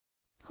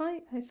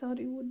Hi, I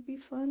thought it would be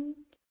fun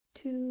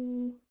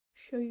to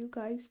show you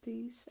guys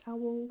this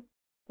owl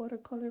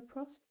watercolor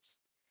process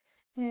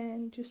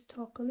and just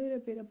talk a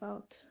little bit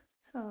about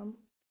um,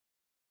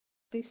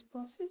 this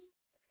process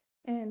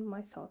and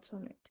my thoughts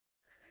on it.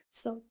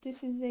 So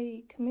this is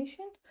a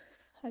commission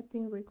I've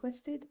been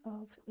requested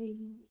of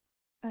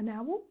an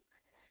owl.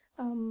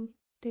 Um,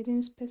 they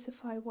didn't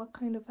specify what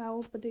kind of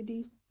owl, but they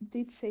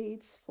did say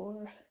it's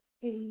for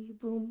a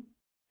room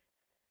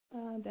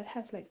that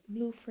has like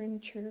blue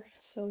furniture,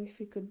 so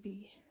if it could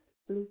be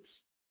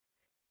blues.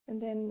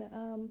 And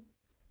then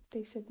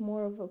they said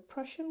more of a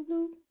Prussian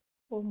blue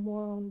or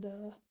more on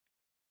the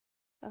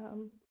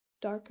um,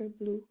 darker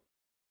blue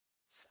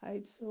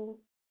side. So,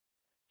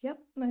 yep,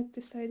 I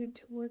decided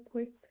to work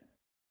with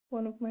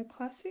one of my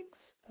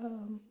classics,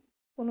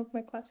 one of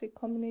my classic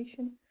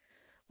combination,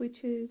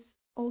 which is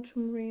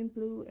ultramarine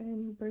blue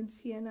and burnt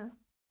sienna,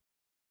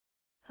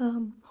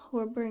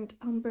 or burnt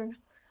umber.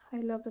 I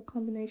love the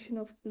combination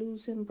of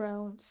blues and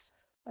browns.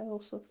 I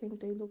also think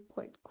they look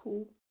quite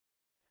cool.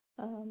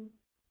 Um,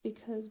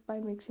 because by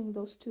mixing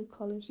those two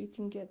colors you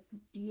can get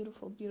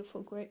beautiful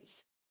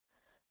grays.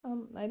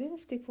 I didn't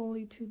stick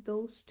only to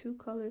those two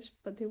colors,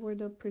 but they were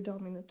the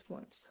predominant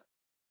ones.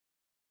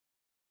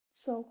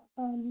 So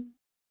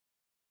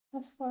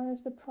as far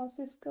as the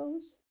process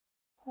goes,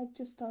 I've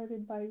just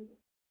started by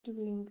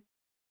doing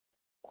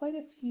quite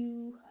a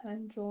few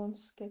hand-drawn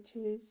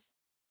sketches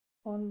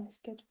on my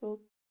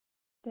sketchbook.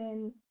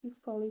 Then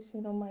you've probably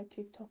seen on my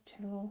TikTok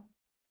channel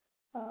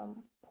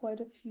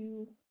quite a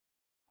few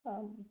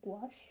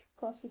gouache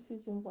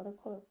processes and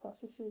watercolor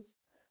processes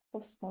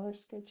of smaller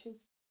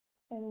sketches.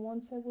 And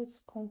once I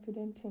was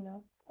confident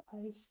enough,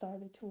 I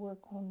started to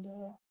work on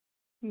the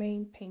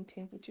main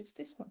painting, which is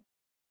this one.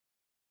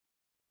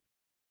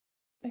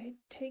 It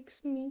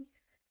takes me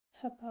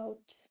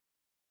about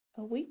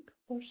a week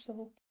or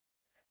so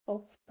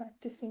of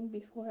practicing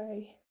before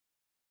I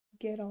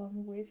get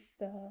on with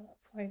the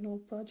final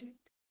project.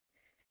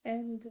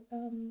 And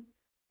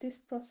this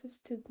process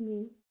took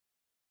me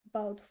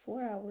about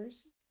 4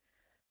 hours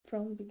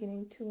from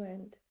beginning to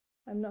end.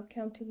 I'm not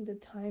counting the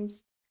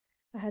times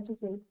I had to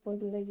wait for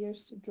the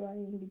layers to dry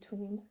in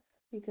between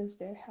because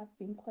there have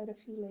been quite a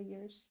few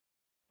layers.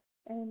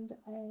 And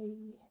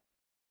I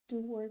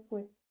do work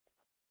with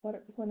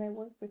when I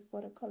work with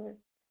watercolor,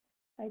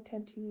 I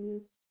tend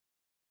to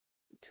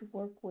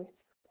work with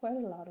quite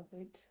a lot of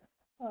it.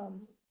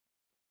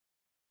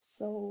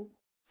 So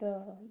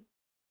the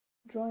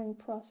drawing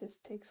process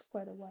takes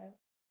quite a while,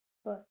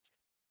 but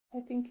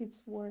I think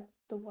it's worth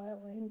the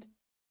while, and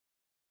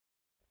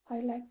I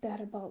like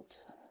that about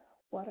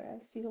water. I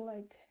feel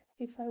like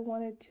if I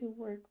wanted to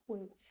work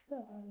with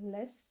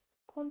less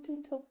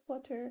content of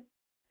water,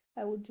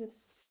 I would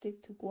just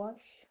stick to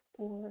gouache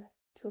or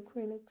to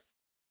acrylics.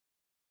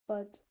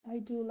 But I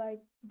do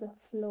like the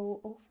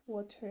flow of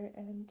water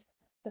and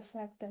the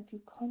fact that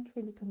you can't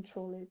really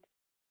control it.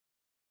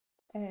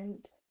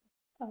 And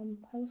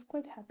I was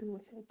quite happy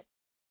with it.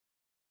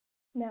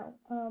 Now,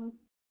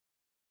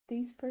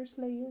 these first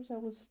layers, I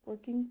was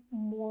working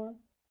more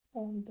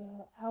on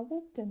the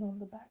owl than on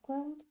the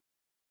background.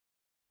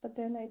 But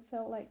then I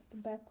felt like the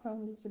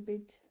background was a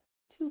bit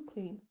too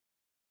clean.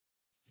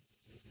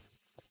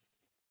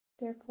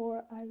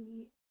 Therefore,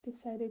 I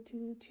decided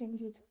to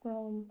change it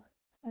from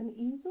an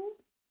easel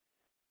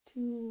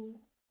to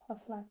a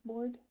flat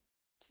board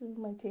to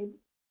my table,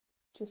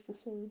 just to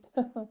say it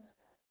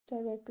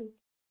directly.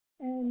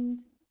 And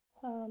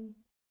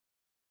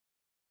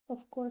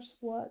of course,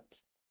 what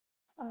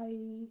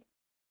I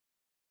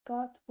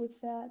got with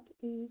that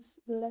is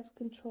less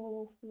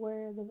control of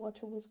where the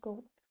water was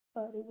going,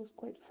 but it was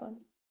quite fun.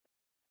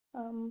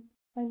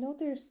 I know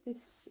there's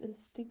this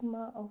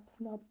stigma of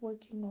not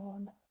working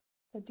on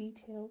the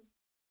details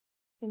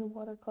in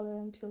watercolor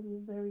until you're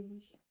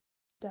very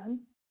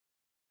done,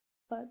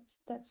 but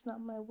that's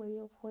not my way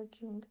of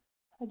working.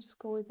 I just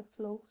go with the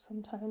flow.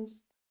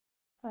 Sometimes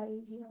I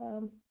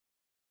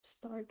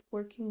start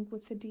working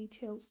with the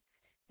details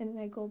and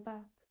then I go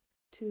back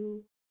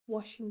to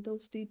washing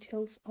those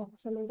details off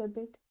a little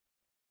bit,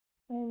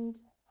 and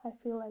I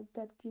feel like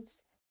that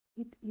gives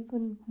it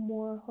even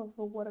more of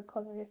a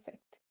watercolor effect.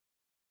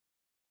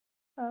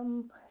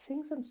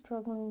 Things I'm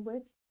struggling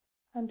with,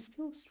 I'm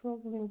still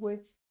struggling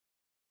with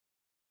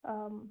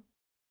um,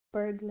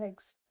 bird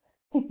legs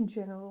in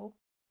general.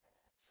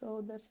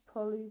 So that's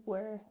probably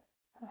where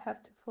I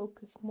have to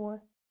focus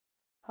more.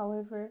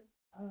 However,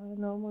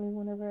 normally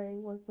whenever I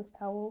work with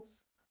owls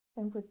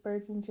and with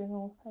birds in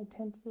general, I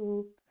tend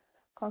to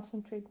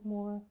concentrate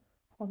more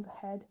on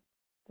the head,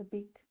 the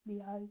beak,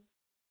 the eyes,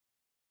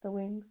 the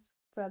wings,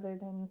 rather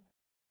than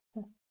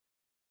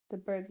the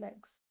bird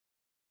legs.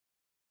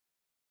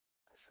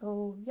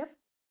 So, yep.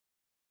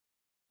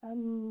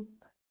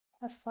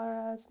 As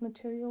far as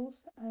materials,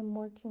 I'm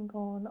working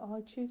on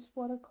Archie's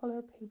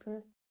watercolor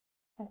paper.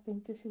 I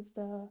think this is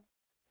the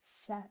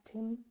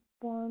satin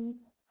one,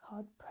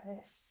 hot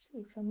press,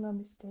 if I'm not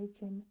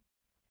mistaken.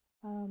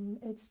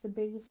 It's the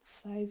biggest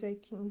size I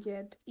can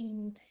get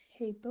in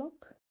a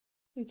block,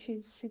 which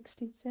is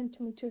 60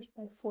 centimeters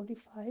by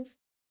 45.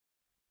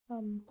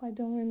 I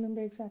don't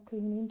remember exactly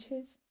in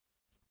inches.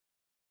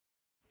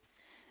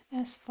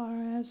 As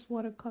far as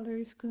watercolor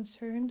is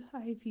concerned,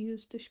 I've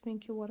used the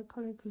Schmincke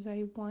watercolor because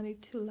I want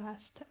it to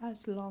last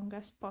as long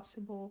as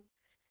possible,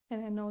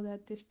 and I know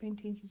that this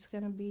painting is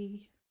gonna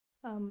be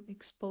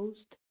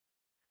exposed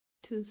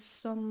to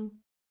some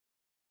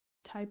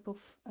type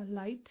of a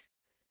light.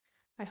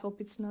 I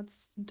hope it's not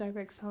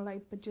direct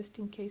sunlight, but just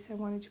in case, I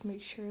wanted to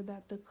make sure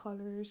that the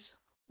colors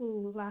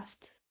will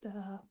last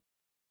the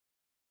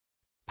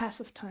pass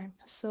of time.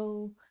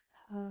 So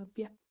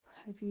yeah,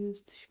 I've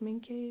used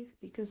Schmincke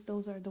because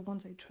those are the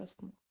ones I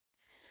trust more.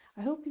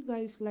 I hope you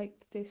guys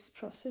like this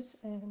process,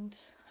 and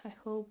I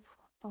hope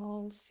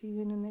I'll see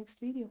you in the next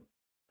video.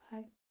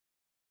 Bye.